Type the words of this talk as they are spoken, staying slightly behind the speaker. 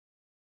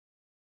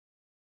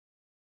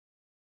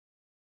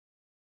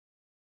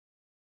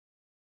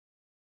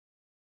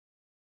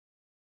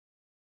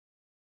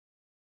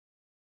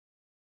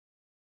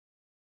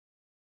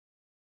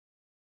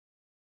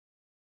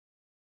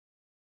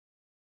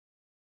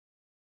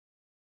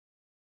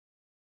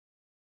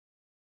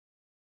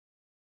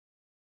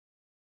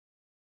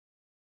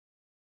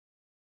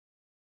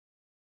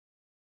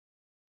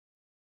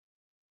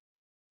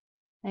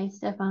Hey,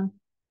 Stefan.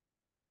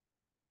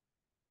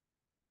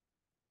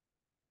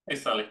 Hey,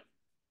 Sally.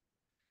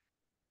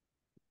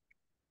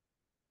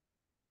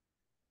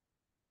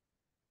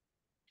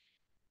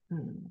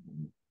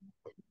 Hmm,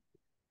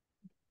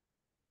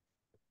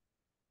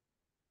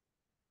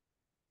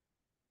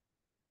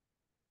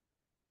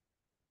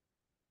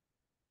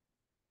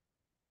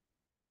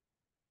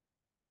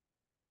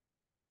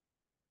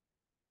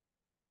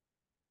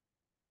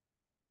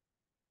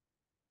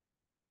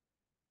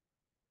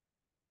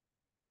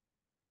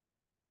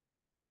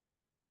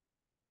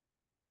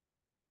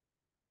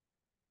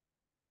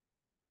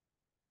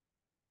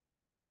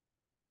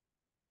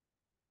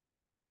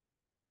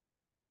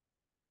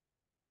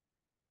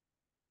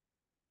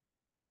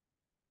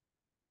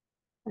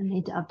 I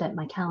need to update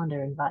my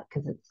calendar invite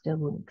because it still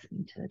links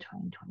me to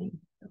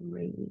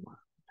 2023 one.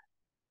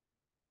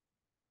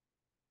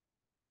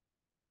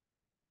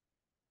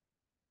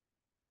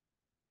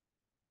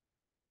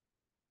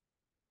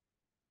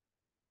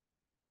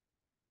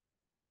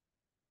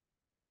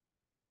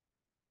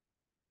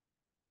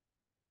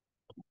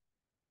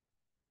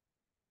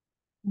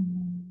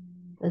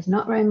 There's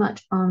not very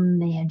much on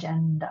the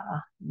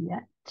agenda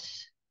yet.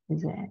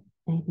 Is there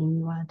anything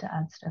you wanted to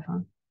add,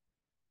 Stefan?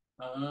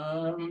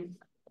 Um,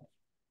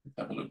 let's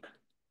have a look.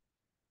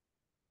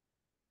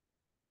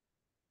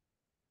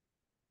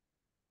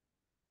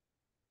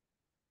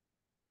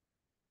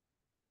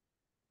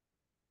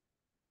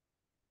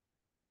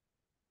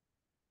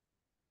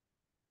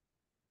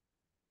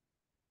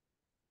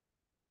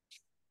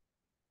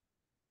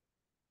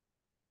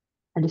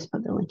 I just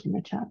put the link in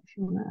the chat if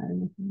you want to add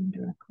anything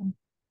directly.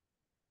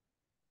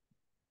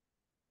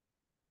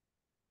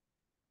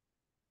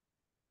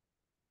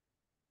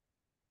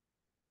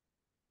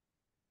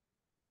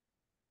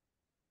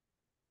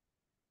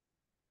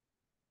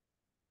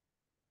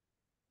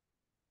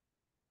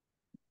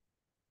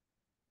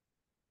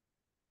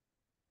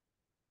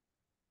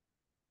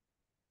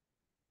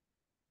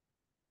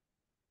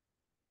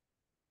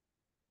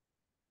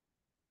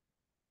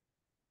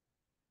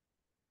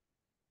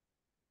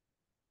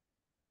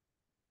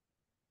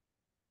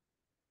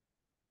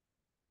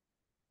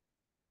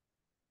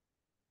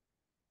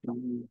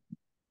 Um,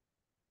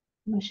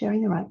 Am I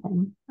sharing the right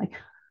thing? Like,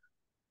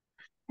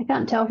 I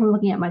can't tell from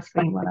looking at my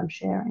screen what I'm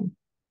sharing.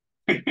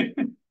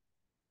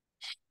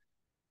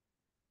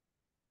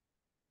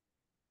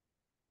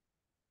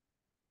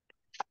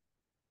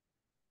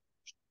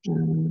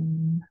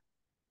 Um,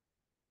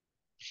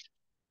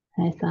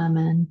 hey,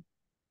 Simon.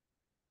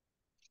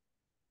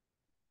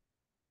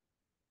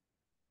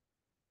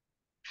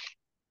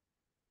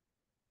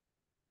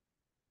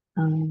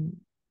 Um,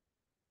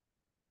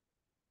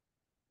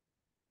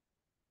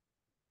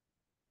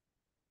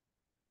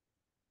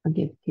 I'll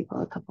give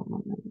people a couple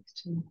more minutes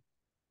to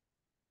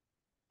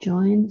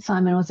join.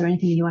 Simon, was there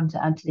anything you wanted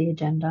to add to the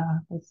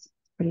agenda? It's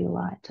pretty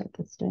light at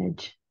this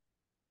stage.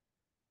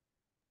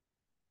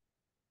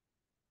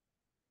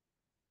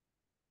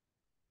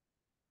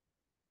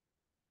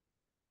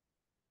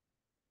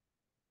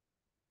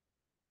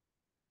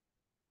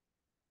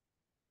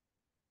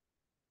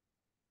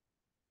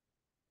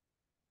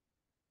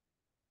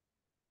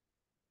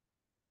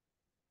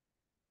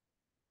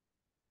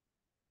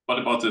 What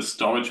about the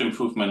storage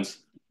improvements?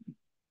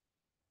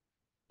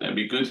 That'd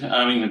be good.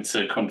 I mean, it's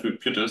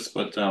contributors,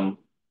 but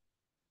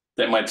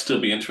they might still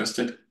be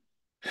interested.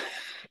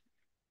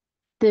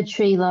 The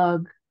tree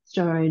log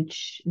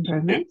storage It,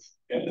 improvements.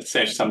 it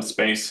saves some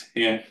space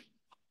here.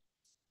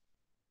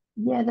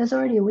 Yeah, there's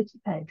already a wiki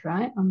page,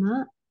 right, on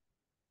that.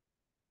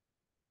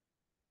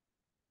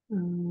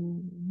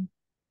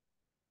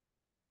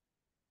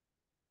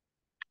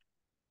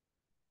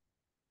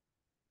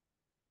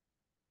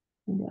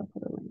 Maybe I'll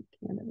put a link.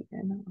 Yeah, there we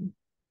go. That one.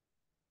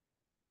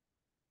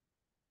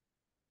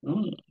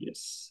 Oh,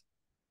 yes.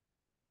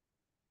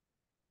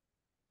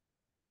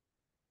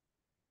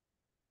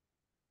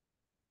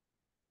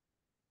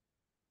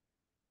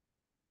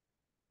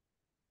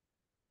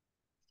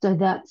 So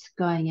that's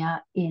going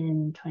out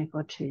in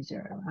 2420,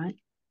 right?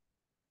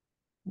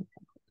 Yeah.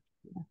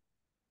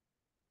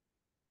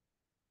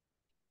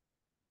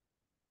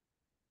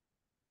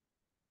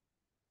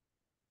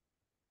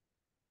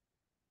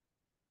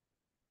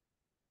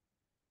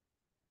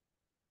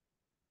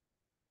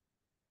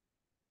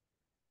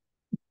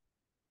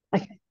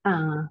 Okay.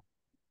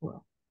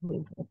 Well,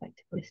 we've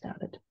effectively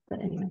started,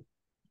 but anyway.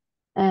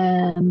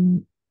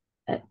 Um,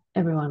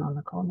 Everyone on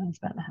the call knows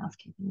about the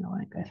housekeeping. I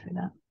won't go through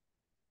that.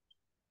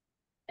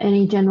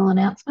 Any general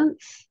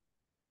announcements?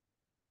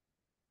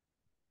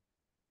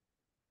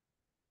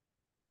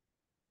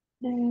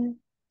 No.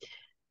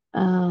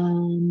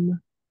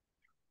 Um,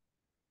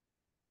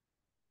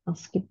 I'll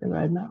skip the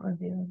roadmap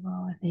review as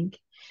well, I think.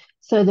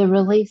 So the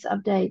release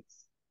updates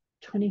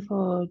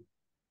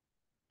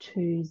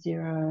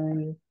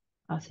 2420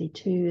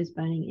 RC2 is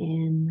burning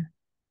in.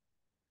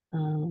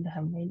 There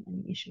haven't been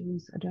any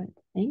issues, I don't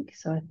think.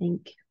 So I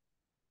think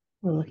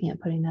we're looking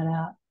at putting that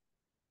out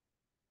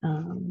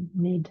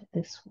mid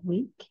this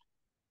week.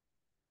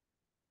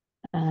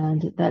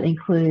 And that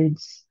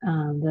includes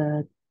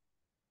the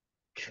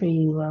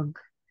tree log,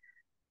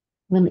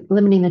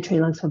 limiting the tree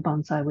logs for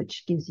bonsai,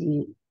 which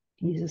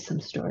uses some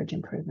storage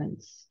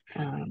improvements.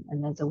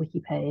 And there's a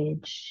wiki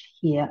page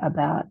here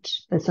about,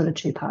 there's sort of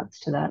two parts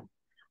to that.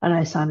 I don't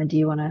know, Simon, do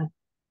you want to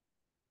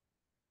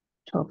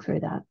talk through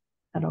that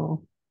at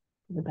all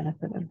for the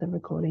benefit of the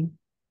recording?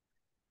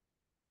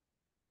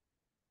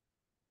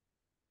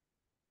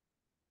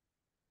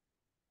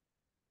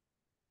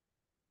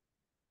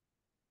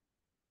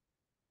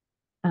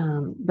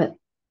 But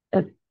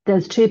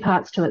there's two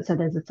parts to it. So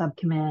there's a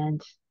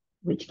subcommand,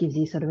 which gives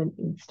you sort of an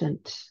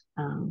instant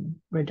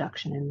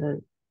reduction in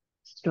the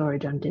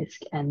storage on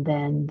disk. And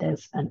then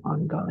there's an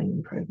ongoing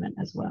improvement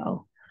as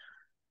well.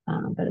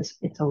 But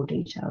it's all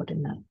detailed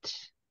in that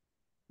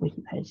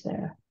wiki page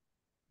there.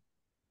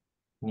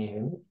 Can you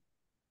hear me?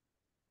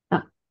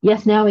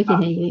 Yes, now we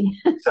can hear you.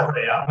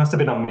 Sorry, I must have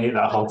been on mute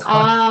that whole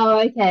time.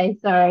 Oh, okay.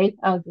 Sorry.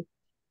 I was just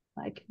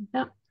like,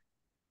 no.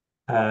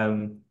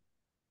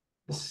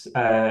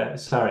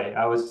 Sorry,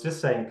 I was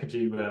just saying, could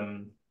you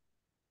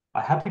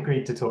I had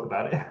agreed to talk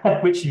about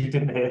it, which you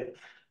didn't hear.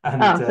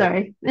 And Oh,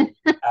 sorry.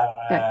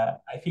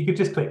 if you could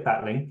just click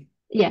that link.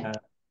 Yeah.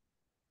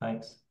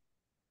 Thanks.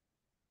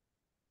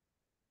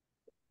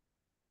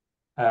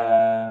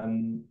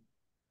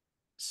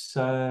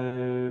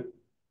 So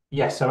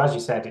yeah, so as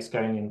you said, it's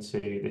going into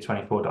the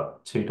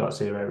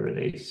 24.2.0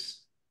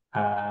 release.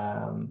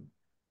 And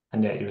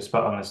yeah, you were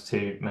spot on. There's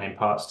two main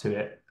parts to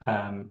it.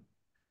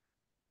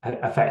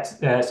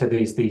 So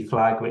there's the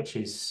flag, which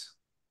is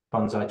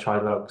bonsai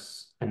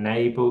trilogs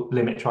enabled,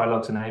 limit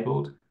trilogs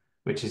enabled,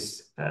 which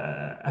is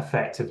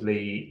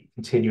effectively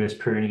continuous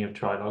pruning of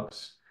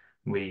trilogs.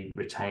 We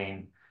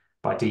retain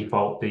by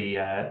default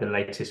the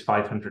latest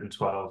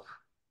 512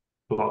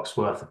 blocks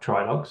worth of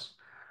trilogs.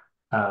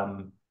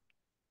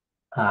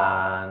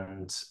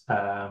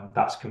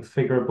 That's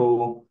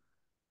configurable.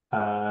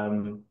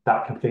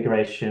 That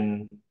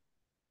configuration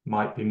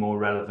might be more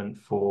relevant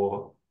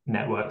for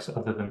networks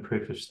other than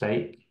proof of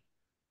stake.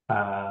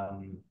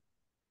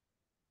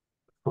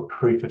 For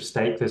proof of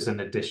stake, there's an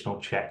additional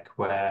check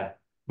where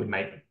we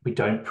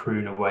don't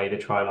prune away the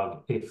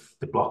trilog if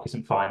the block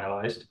isn't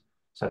finalized.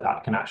 So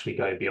that can actually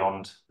go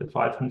beyond the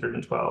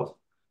 512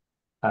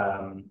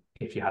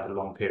 if you had a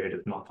long period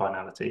of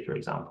non-finality, for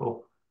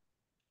example.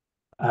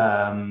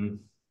 And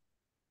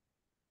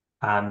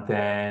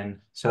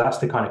then, so that's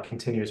the kind of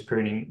continuous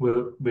pruning.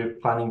 We're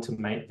planning to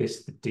make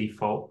this the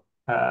default,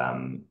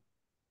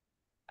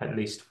 at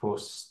least for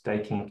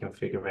staking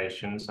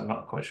configurations. I'm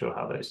not quite sure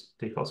how those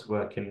defaults are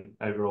working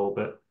overall,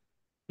 but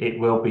it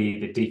will be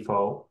the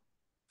default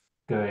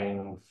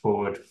going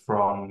forward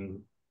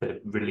from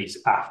the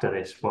release after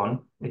this one,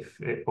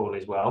 if it all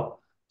is well.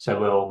 So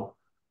we'll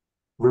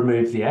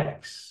remove the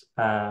X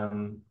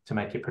to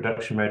make it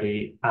production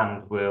ready,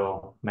 and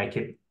we'll make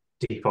it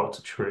default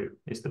to true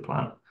is the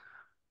plan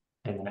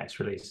in the next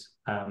release.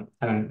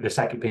 And the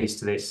second piece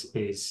to this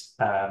is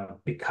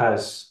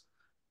because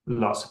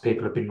lots of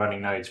people have been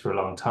running nodes for a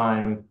long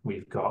time,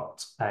 we've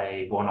got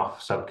a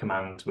one-off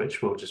subcommand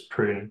which will just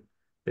prune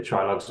the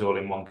trilogs all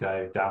in one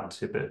go down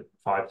to the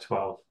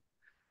 512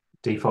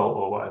 default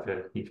or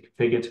whatever you've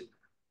configured.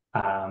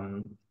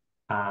 And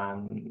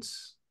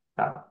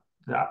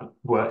that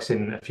works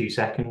in a few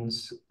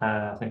seconds.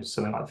 I think it's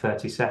something like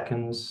 30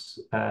 seconds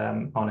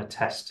on a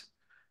test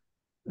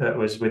that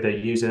was with a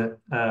user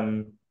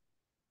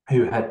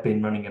who had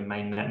been running a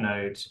mainnet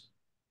node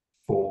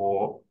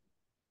for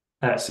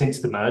since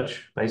the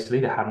merge.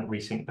 Basically, they hadn't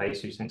resynced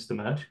Besu since the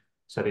merge.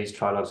 So these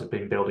trilogs have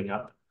been building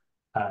up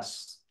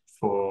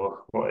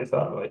for what is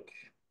that like?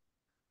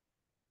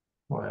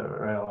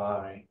 Where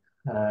are we?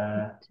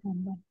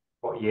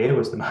 What year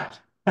was the merge?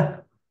 Was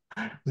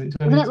Wasn't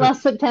it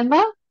last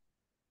September?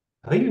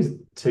 I think it was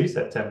 2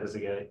 Septembers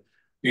ago.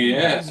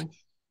 Yes.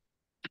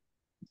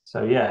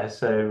 So yeah,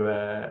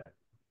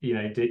 you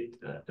know,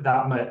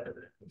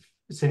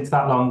 since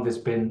that long, there's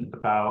been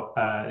about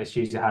this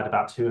user had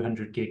about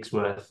 200 gigs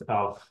worth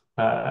of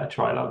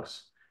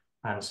trilogs,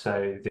 and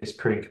so this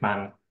prune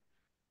command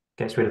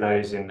gets rid of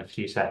those in a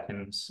few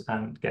seconds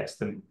and gets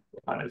them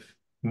kind of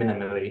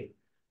minimally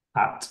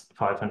at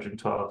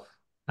 512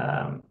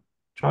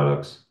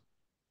 trilogs.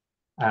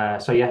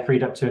 So yeah,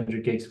 freed up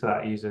 200 gigs for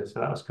that user, so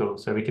that was cool.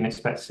 So we can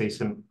expect to see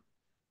some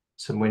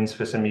wins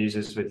for some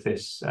users with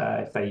this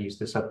if they use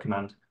the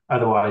subcommand.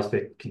 Otherwise,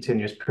 the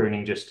continuous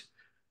pruning just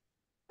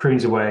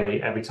prunes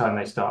away every time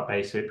they start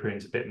Besu. It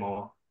prunes a bit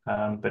more,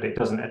 but it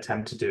doesn't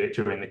attempt to do it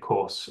during the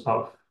course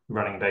of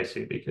running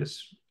Besu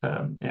because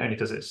it only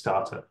does it at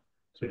startup.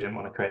 So we didn't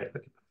want to create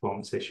like a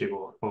performance issue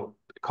or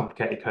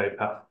complicated code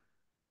path.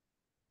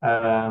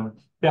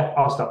 Yeah,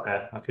 I'll stop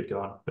there. I could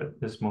go on, but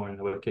there's more in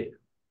the wiki.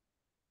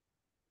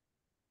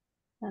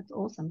 That's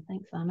awesome.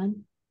 Thanks,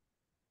 Simon.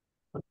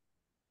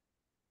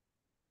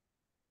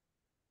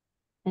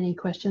 Any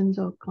questions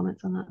or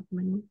comments on that from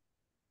anyone?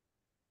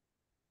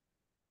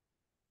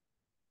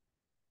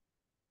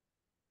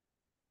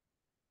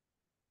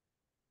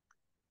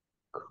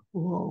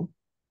 Cool.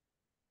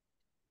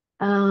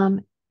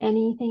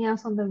 Anything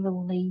else on the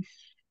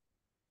release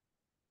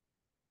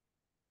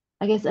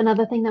I guess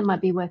another thing that might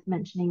be worth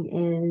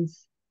mentioning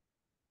is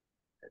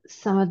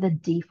some of the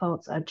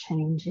defaults are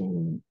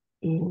changing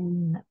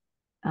in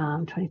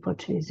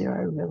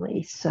 24.20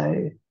 release.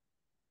 So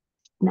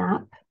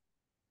Snap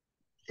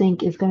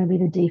Sync is going to be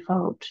the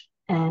default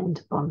and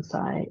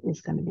Bonsai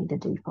is going to be the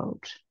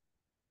default.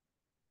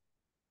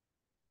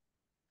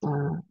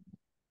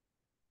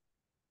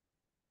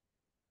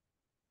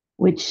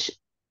 Which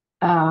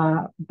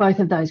both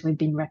of those we've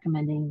been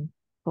recommending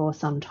for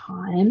some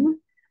time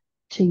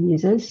to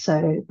users.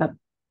 But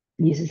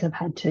users have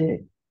had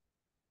to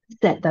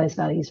set those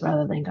values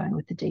rather than going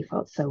with the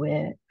default. So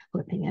we're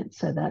flipping it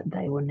so that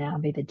they will now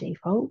be the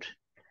default.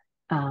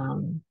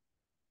 And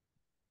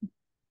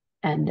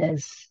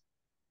there's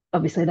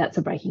obviously that's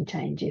a breaking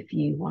change if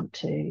you want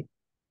to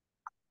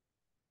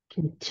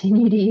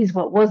continue to use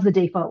what was the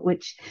default,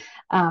 which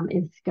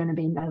is going to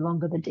be no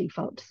longer the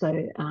default.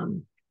 So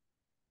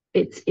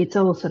it's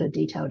all sort of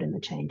detailed in the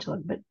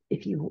changelog, but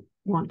if you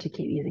want to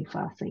keep using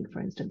FastSync,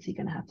 for instance, you're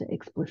going to have to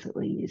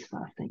explicitly use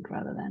FastSync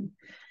rather than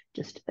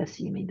just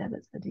assuming that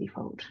it's the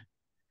default.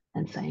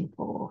 And same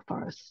for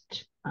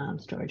forest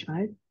storage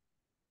mode.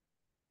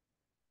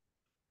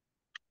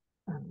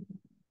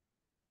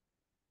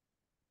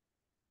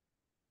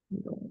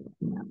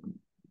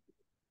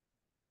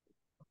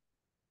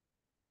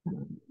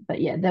 But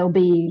yeah, there'll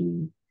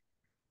be,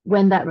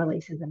 when that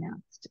release is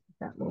announced,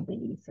 that will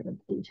be sort of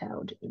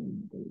detailed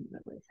in the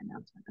release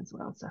announcement as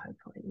well. So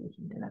hopefully we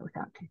can do that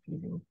without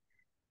confusing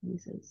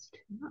users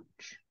too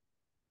much.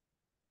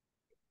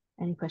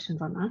 Any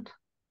questions on that?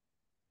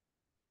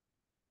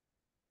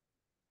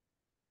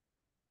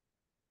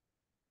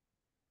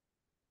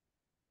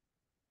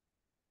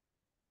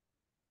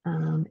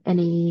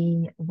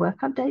 Any work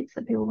updates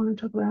that people want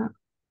to talk about?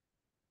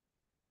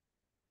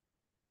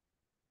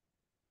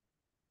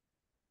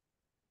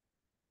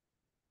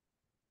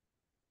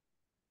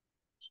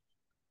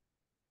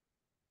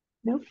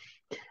 Nope.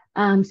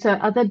 So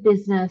other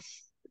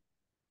business,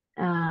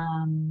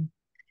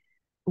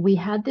 we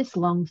had this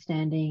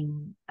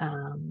long-standing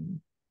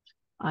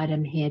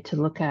item here to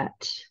look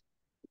at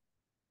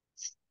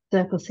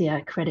Circle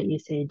CI credit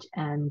usage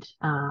and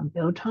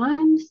build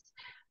times.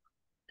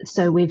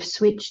 So we've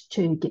switched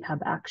to GitHub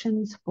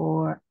Actions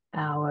for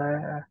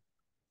our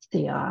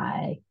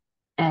CI,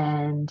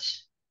 and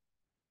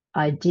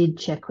I did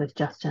check with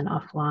Justin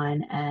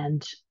offline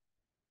and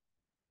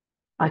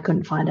I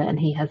couldn't find it and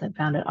he hasn't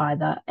found it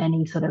either,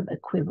 any sort of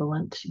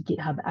equivalent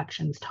GitHub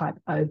Actions type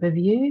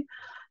overview.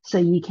 So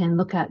you can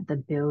look at the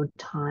build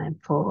time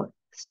for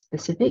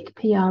specific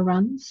PR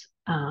runs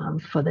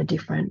for the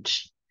different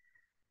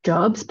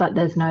jobs, but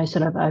there's no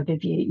sort of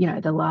overview. You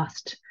know, the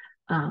last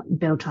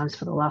build times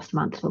for the last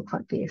month look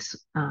like this,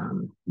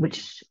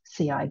 which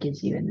CI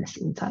gives you in this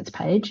insights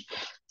page.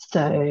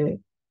 So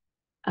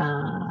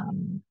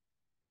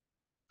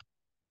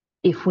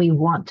if we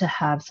want to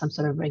have some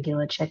sort of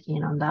regular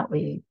check-in on that,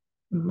 we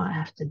might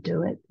have to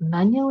do it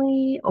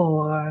manually,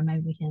 or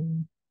maybe we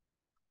can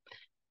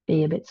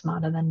be a bit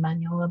smarter than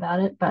manual about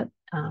it, but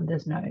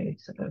there's no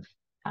sort of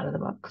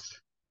out-of-the-box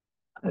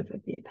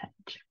overview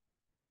page.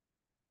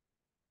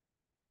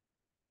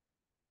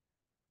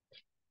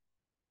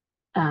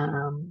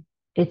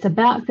 It's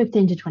about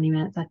 15 to 20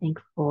 minutes, I think,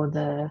 for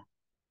the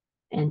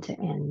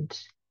end-to-end.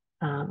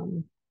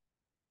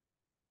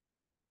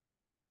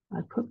 I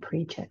put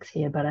pre-checks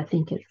here, but I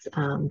think it's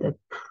the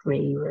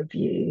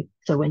pre-review.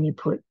 So when you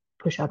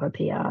push up a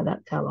PR,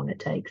 that's how long it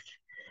takes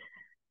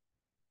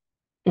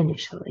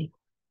initially.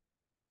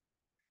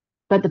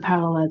 But the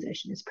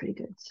parallelization is pretty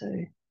good. So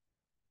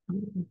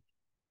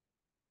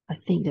I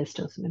think there's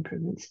still some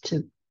improvements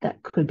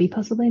that could be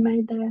possibly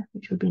made there,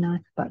 which would be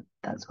nice, but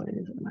that's what it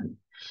is at the moment.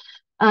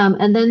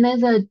 And then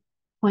there's a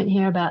point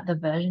here about the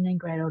version in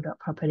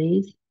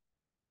Gradle.properties.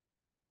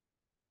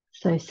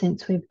 So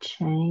since we've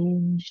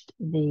changed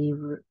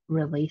the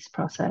release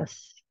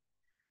process,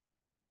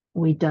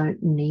 we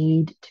don't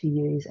need to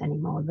use any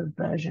more the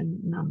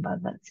version number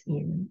that's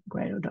in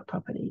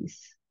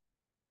Gradle.properties.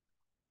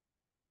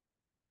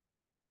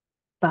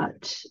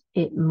 But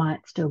it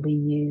might still be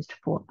used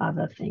for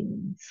other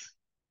things.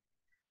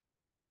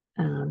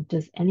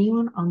 Does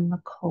anyone on the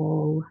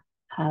call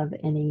have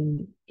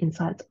any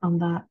insights on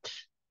that?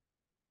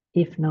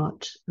 If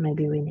not,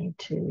 maybe we need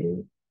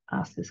to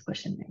ask this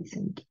question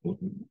async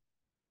in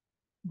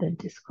the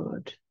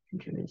Discord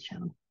contributors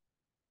channel.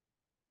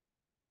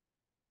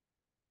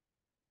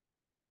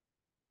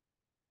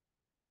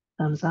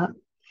 Thumbs up.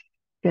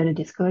 Go to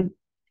Discord.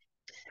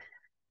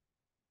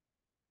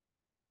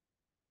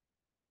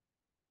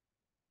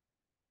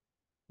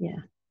 Yeah.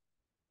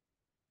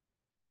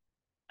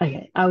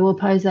 Okay, I will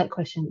pose that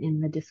question in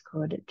the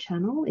Discord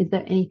channel. Is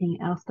there anything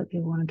else that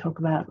people want to talk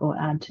about or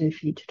add to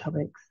future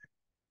topics?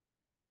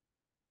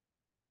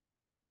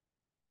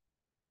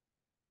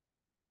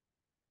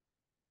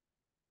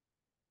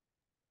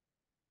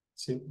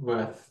 It's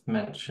worth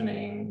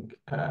mentioning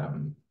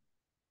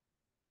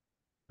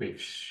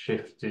we've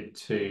shifted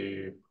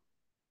to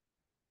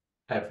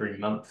every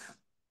month,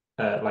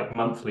 like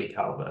monthly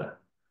Calver.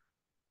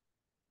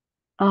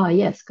 Oh,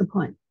 yes, good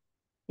point.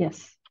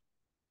 Yes.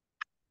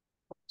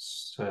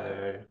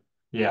 So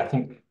yeah, I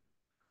think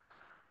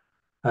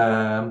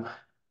kind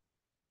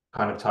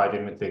of tied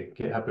in with the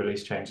GitHub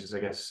release changes, I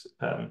guess.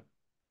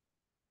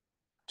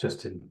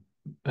 Justin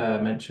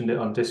mentioned it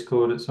on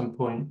Discord at some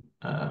point.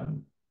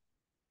 And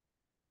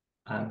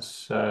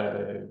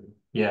so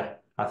yeah,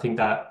 I think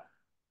that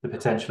the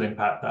potential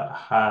impact that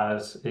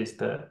has is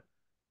that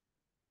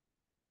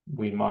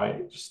we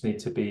might just need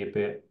to be a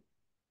bit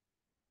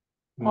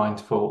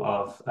mindful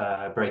of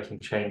breaking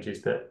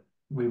changes that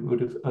we would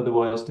have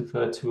otherwise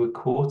deferred to a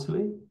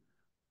quarterly.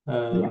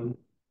 And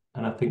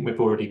I think we've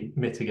already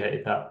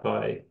mitigated that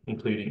by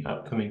including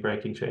upcoming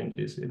breaking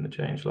changes in the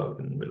changelog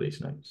and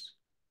release notes.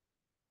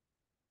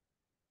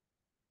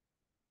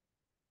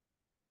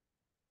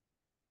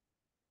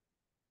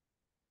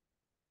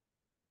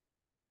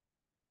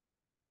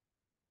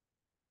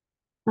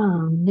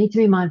 Need to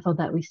be mindful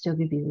that we still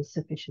give you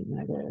sufficient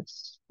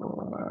notice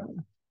for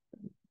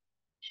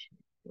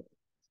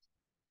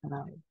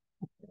that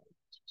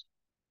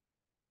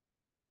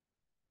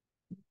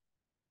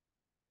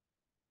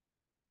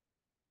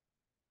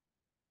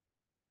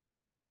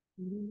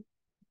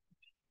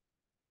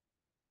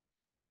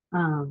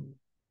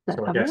So I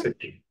cover guess it?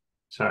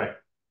 sorry.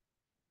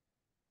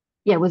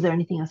 Yeah, was there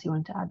anything else you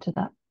wanted to add to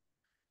that?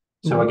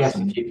 So I guess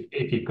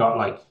if you've got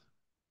like,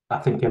 I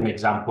think an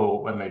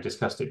example when we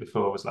discussed it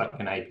before was like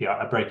an API,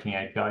 a breaking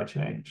API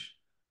change.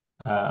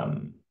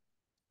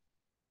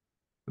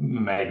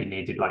 Maybe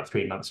needed like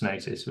 3 months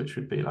notice, which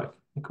would be like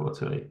a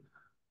quarterly.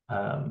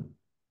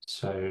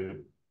 So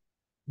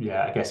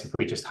yeah, I guess if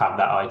we just have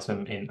that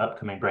item in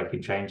upcoming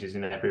breaking changes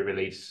in every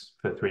release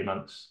for 3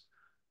 months,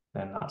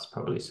 then that's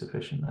probably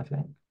sufficient, I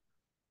think.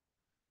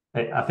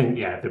 I think,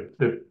 yeah,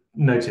 the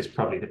notice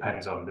probably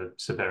depends on the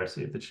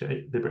severity of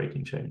the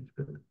breaking change.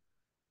 But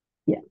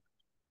yeah.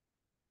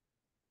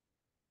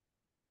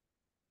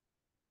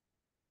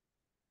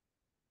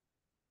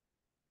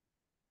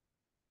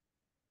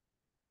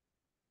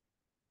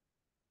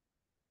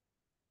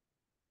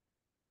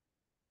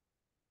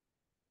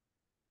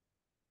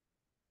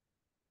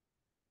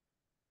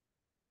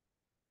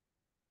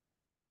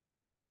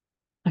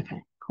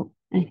 Okay, cool.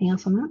 Anything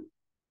else on that?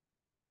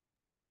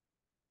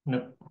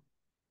 no.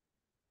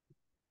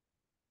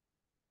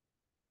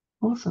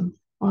 Awesome.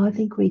 Well, I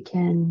think we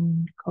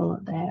can call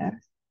it there.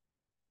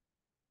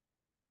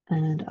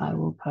 And I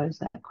will pose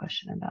that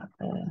question about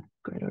the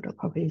grid order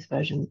properties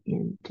version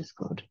in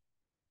Discord.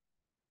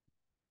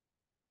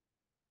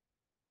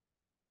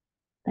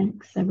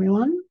 Thanks,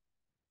 everyone.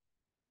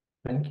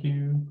 Thank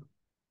you.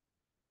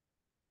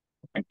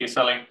 Thank you,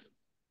 Sally.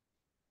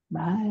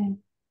 Bye.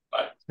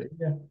 Bye.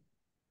 Yeah.